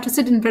time. I had to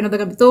sit in front of the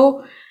computer.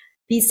 So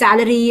the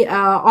salary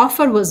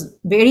offer was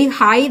very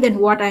high than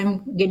what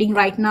I'm getting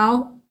right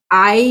now.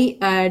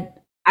 I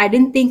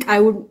didn't think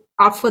I would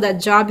opt for that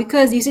job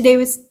because UC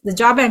Davis, the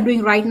job I'm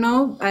doing right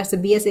now as a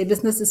BSA,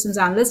 Business Systems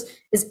Analyst,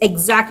 is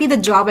exactly the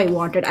job I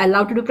wanted. I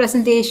love to do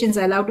presentations.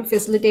 I love to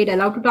facilitate. I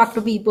love to talk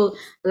to people.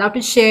 I love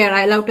to share.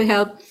 I love to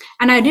help.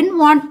 And I didn't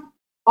want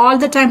all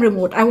the time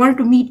remote. I wanted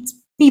to meet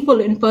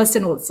people in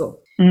person also.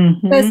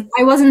 Because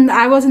I was in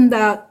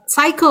the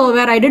cycle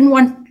where I didn't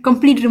want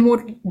complete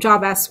remote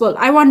job as well.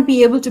 I want to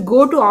be able to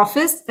go to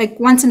office like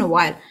once in a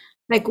while,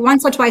 like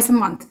once or twice a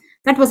month.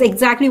 That was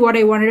exactly what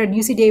I wanted, and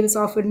UC Davis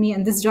offered me,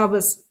 and this job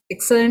was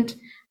excellent.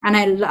 And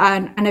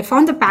I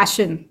found the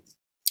passion.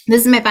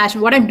 This is my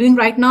passion. What I'm doing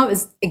right now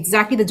is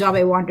exactly the job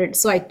I wanted.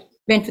 So I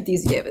went with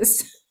UC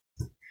Davis.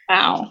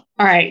 Wow.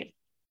 All right.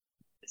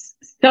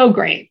 So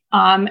great.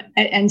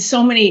 And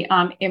so many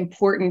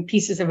important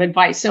pieces of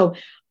advice. So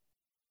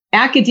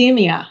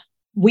academia.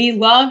 We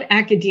love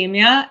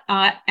academia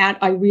at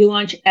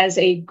iRelaunch as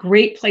a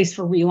great place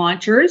for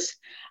relaunchers.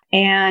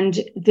 And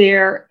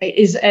there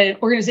is an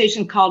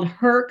organization called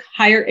HERC,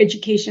 Higher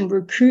Education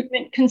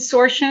Recruitment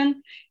Consortium,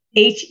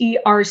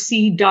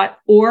 HERC.org.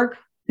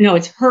 No,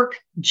 it's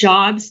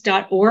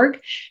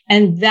HERCjobs.org.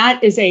 And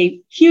that is a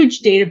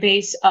huge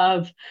database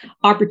of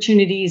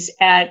opportunities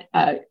at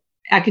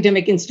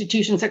academic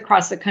institutions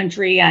across the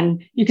country.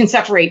 And you can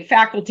separate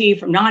faculty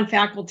from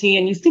non-faculty.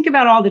 And you think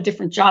about all the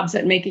different jobs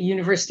that make a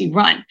university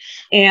run.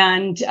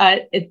 And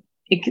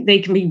they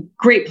can be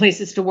great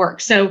places to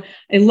work. So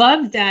I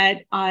love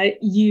that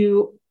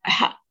you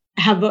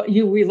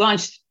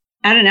relaunched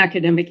at an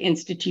academic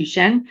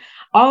institution.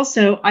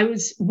 Also, I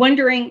was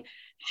wondering,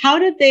 how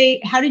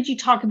did you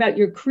talk about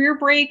your career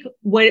break?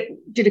 What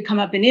did it come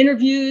up in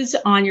interviews,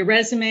 on your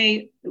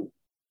resume?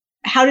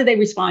 How did they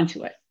respond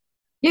to it?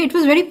 Yeah, it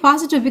was very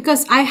positive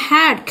because I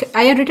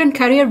had written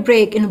career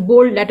break in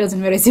bold letters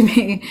in my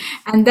resume.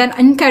 And then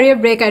in career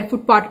break, I'd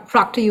put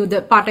Proctor U,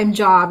 the part-time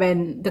job,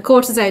 and the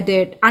courses I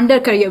did under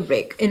career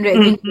break in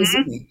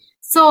resume.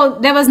 So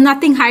there was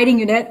nothing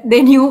hiding in it.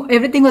 They knew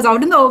everything was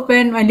out in the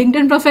open. My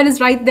LinkedIn profile is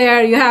right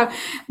there. You have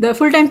the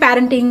full-time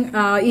parenting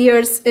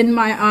years in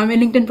my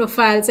LinkedIn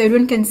profile, so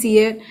everyone can see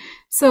it.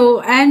 So,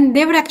 and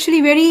they were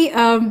actually very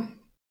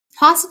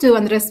positive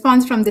on the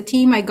response from the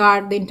team I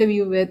got the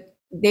interview with.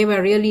 They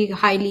were really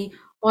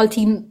all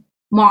team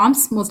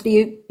moms,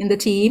 mostly in the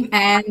team.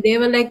 And they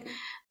were like,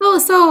 oh,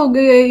 so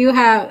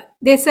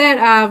they said,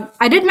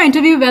 I did my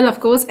interview well, of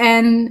course.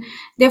 And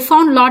they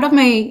found a lot of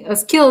my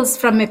skills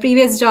from my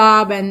previous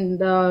job and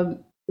the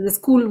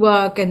school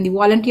work and the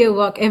volunteer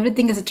work.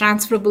 Everything is a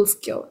transferable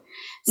skill.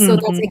 So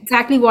that's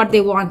exactly what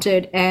they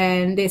wanted.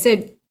 And they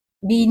said,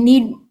 we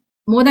need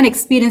more than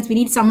experience. We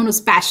need someone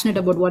who's passionate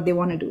about what they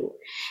want to do.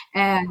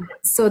 And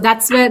so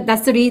that's the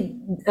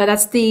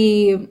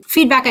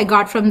feedback I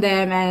got from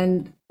them.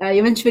 And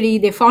eventually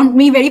they found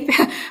me very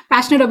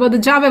passionate about the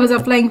job I was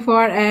applying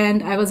for,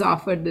 and I was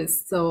offered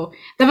this. So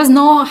there was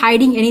no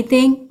hiding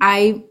anything.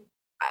 I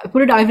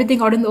put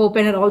everything out in the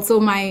open, and also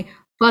my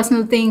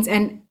personal things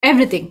and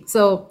everything.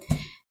 So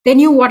they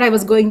knew what I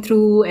was going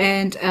through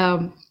and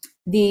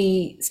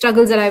the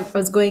struggles that I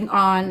was going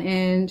on,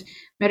 and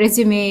my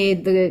resume,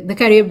 the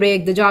career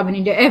break, the job in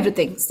India,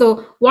 everything.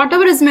 So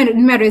whatever is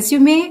in my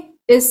resume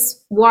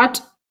is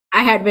what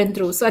I had went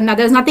through. So now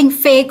there's nothing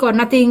fake or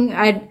nothing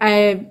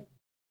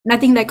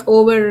nothing like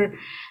over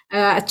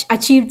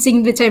achieved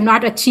things which I've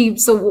not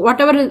achieved. So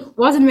whatever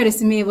was in my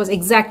resume was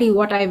exactly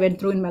what I went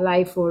through in my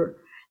life, or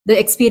the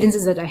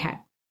experiences that I had.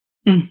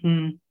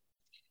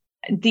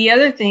 The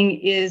other thing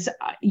is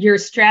your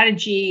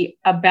strategy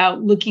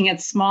about looking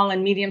at small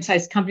and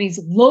medium-sized companies,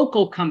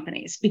 local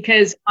companies,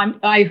 because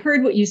I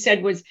heard what you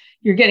said was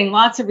you're getting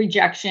lots of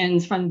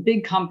rejections from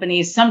big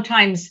companies,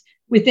 sometimes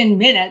within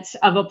minutes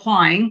of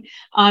applying.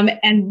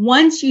 And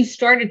once you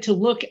started to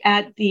look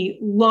at the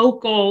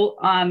local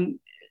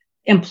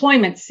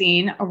employment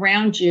scene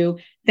around you,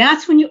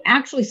 that's when you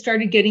actually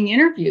started getting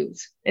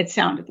interviews, it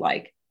sounded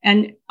like.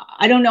 And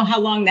I don't know how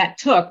long that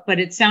took, but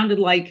it sounded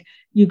like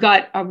you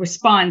got a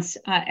response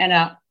and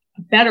a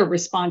better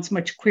response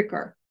much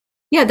quicker.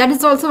 Yeah, that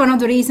is also one of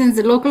the reasons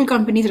the local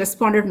companies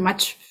responded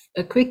much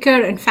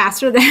quicker and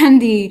faster than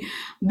the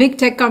big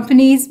tech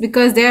companies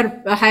because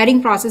their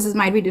hiring processes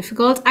might be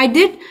difficult. I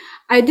did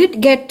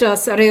get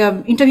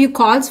interview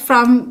calls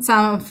from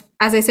some,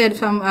 as I said,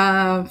 from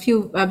a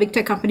few big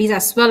tech companies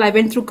as well. I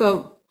went through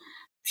a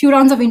few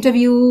rounds of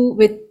interview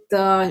with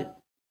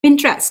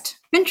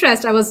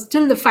Pinterest. I was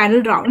till the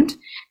final round,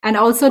 and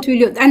also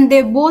Twilio. And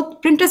they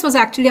both, Pinterest was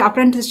actually an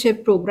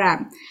apprenticeship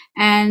program,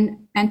 and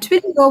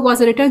Twilio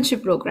was a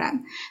returnship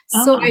program.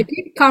 So I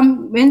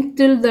went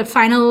till the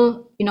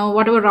final,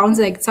 whatever rounds.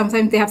 Like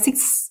sometimes they have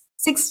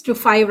six to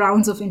 5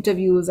 rounds of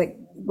interviews, like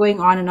going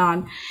on and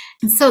on.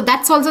 So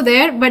that's also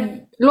there,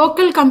 but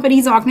local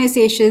companies,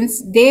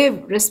 organizations, they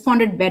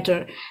responded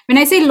better. When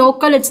I say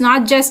local, it's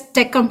not just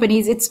tech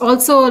companies, it's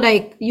also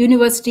like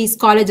universities,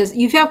 colleges.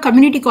 If you have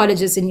community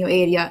colleges in your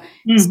area,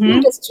 school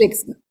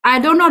districts, I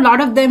don't know, a lot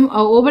of them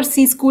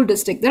oversee school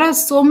districts. There are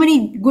so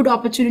many good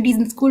opportunities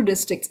in school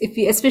districts.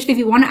 Especially if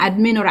you want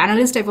admin or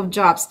analyst type of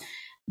jobs,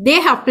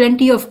 they have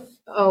plenty of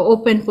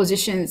open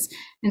positions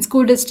in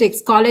school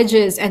districts,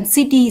 colleges, and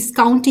cities,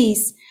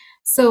 counties.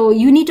 So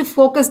you need to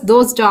focus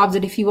those jobs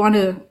that if you want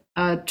to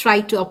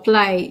try to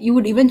apply, you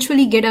would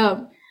eventually get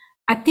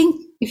I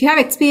think if you have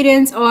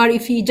experience or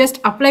if you just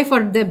apply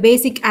for the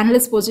basic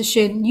analyst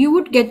position, you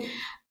would get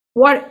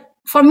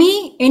for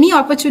me, any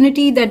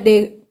opportunity that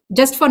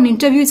just for an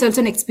interview is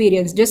also an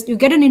experience. Just you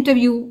get an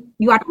interview,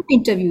 you attend the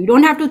interview. You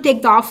don't have to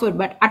take the offer,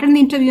 but attend the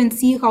interview and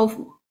see how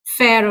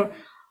fair or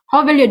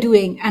how well you're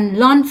doing and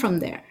learn from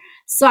there.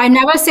 So I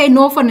never say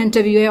no for an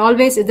interview.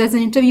 If there's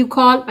an interview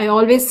call, I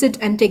always sit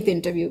and take the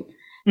interview.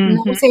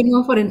 Never say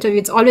no for an interview.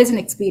 It's always an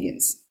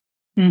experience.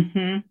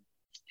 I'm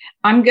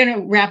going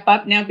to wrap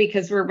up now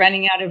because we're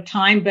running out of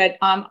time, but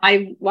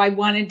I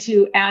wanted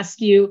to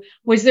ask you,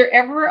 was there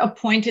ever a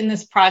point in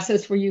this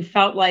process where you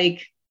felt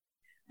like,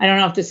 I don't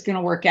know if this is going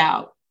to work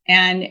out,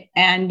 and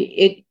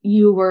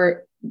you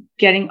were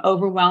getting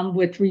overwhelmed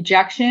with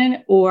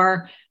rejection,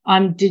 or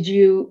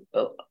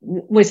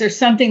was there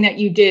something that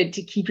you did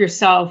to keep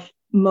yourself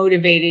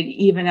motivated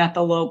even at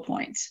the low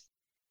points?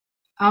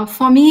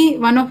 For me,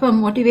 one of the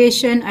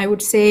motivation I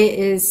would say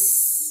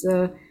is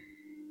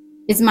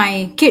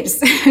my kids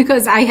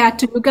because I had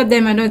to look at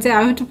them and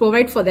I have to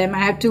provide for them. I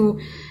have to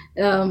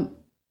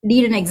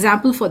lead an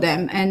example for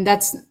them, and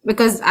that's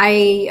because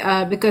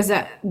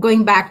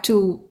going back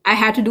to, I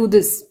had to do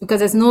this because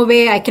there's no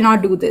way I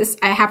cannot do this.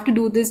 I have to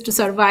do this to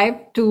survive,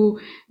 to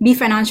be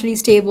financially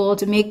stable,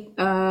 to make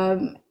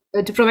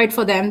to provide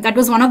for them. That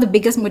was one of the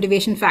biggest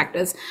motivation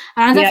factors.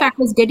 Another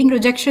factor was getting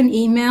rejection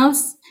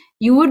emails.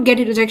 You would get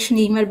a rejection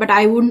email, but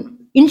I wouldn't.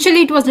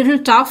 Initially, it was a little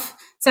tough.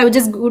 So I would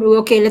just go,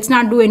 okay, let's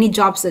not do any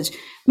job search.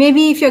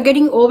 Maybe if you're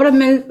getting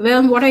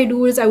overwhelmed, what I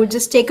do is I would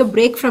just take a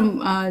break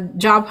from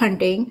job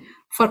hunting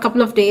for a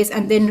couple of days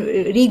and then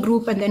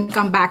regroup and then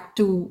come back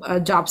to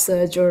job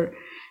search or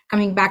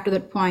coming back to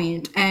that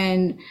point.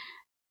 And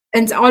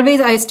always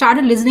I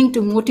started listening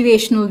to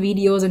motivational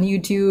videos on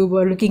YouTube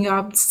or looking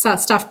up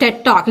stuff,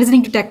 TED Talk,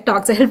 listening to TED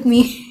Talks helped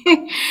me.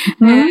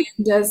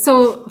 And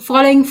so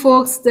following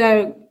folks,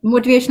 their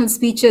motivational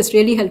speeches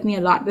really helped me a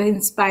lot. They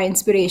inspire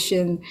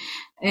inspiration.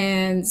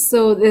 And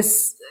so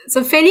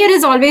failure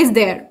is always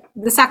there.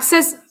 The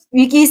success,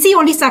 you see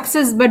only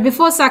success, but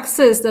before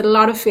success, there are a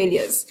lot of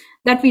failures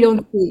that we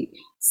don't see.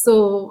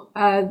 So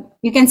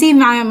you can see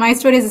my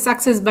story is a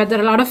success, but there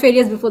are a lot of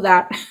failures before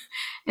that.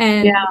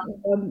 And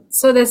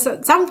so there's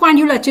some point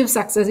you'll achieve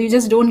success. You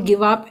just don't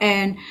give up,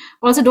 and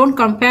also don't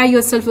compare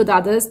yourself with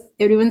others.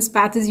 Everyone's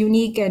path is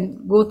unique,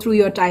 and go through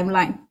your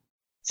timeline.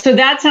 So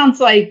that sounds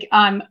like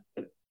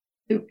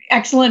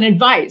excellent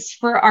advice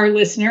for our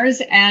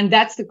listeners. And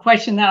that's the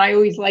question that I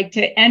always like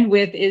to end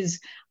with is,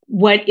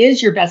 what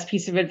is your best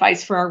piece of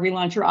advice for our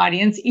relauncher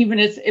audience, even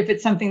if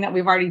it's something that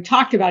we've already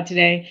talked about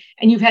today?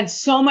 And you've had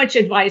so much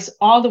advice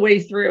all the way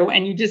through,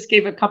 and you just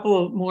gave a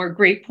couple of more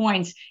great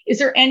points. Is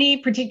there any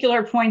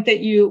particular point that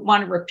you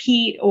want to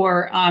repeat,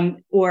 or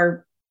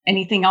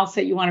anything else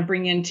that you want to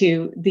bring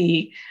into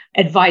the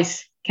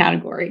advice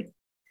category?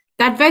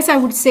 The advice I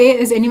would say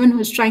is anyone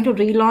who's trying to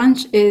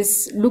relaunch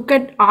is look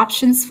at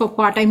options for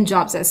part-time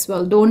jobs as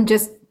well. Don't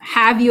just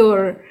have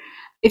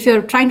if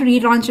you're trying to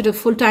relaunch it a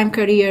full-time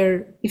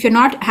career, if you're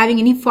not having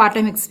any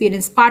part-time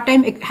experience,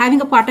 having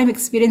a part-time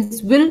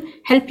experience will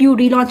help you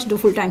relaunch to a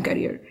full-time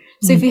career.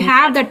 So if you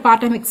have that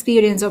part-time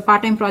experience or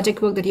part-time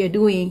project work that you're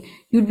doing,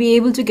 you'd be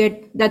able to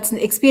get, that's an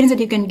experience that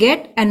you can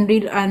get and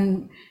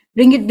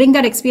bring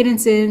that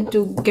experience in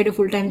to get a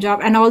full-time job.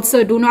 And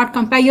also do not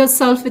compare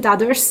yourself with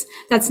others.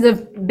 That's the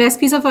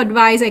best piece of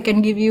advice I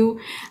can give you.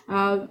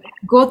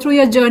 Go through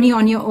your journey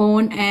on your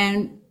own,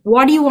 and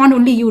what do you want,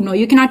 only you know.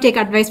 You cannot take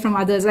advice from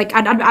others. Like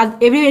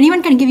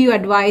anyone can give you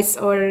advice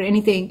or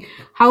anything.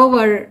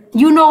 However,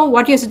 you know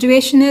what your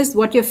situation is,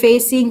 what you're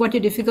facing, what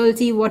your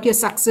difficulty, what your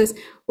success,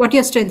 what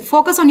your strength.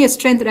 Focus on your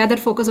strength rather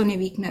focus on your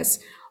weakness.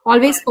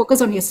 Always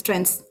focus on your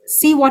strengths.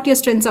 See what your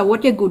strengths are,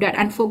 what you're good at,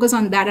 and focus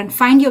on that, and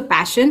find your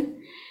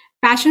passion.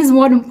 Passion is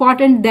more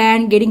important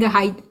than getting a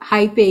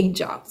high paying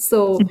job.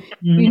 So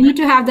you need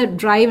to have that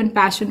drive and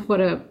passion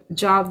for a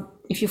job.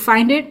 If you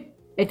find it,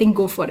 I think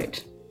go for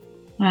it.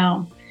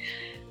 Wow.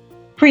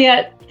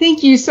 Priya,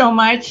 thank you so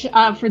much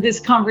for this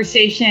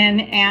conversation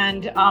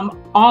and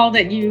all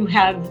that you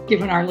have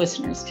given our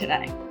listeners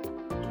today.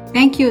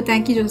 Thank you.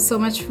 Thank you so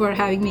much for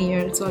having me here.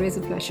 It's always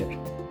a pleasure.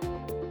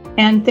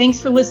 And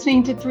thanks for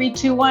listening to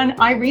 321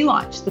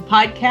 iRelaunch, the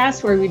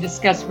podcast where we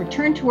discuss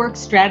return to work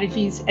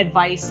strategies,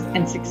 advice,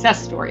 and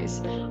success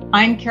stories.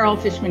 I'm Carol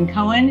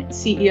Fishman-Cohen,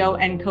 CEO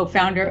and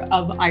co-founder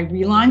of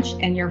iRelaunch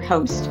and your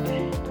host.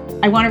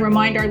 I want to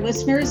remind our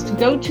listeners to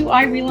go to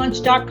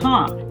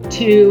irelaunch.com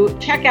to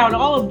check out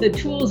all of the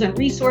tools and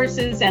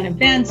resources and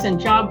events and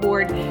job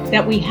board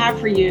that we have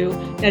for you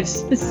that's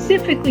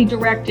specifically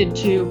directed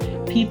to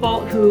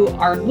people who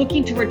are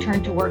looking to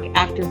return to work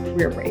after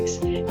career breaks.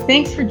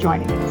 Thanks for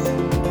joining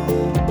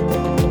us.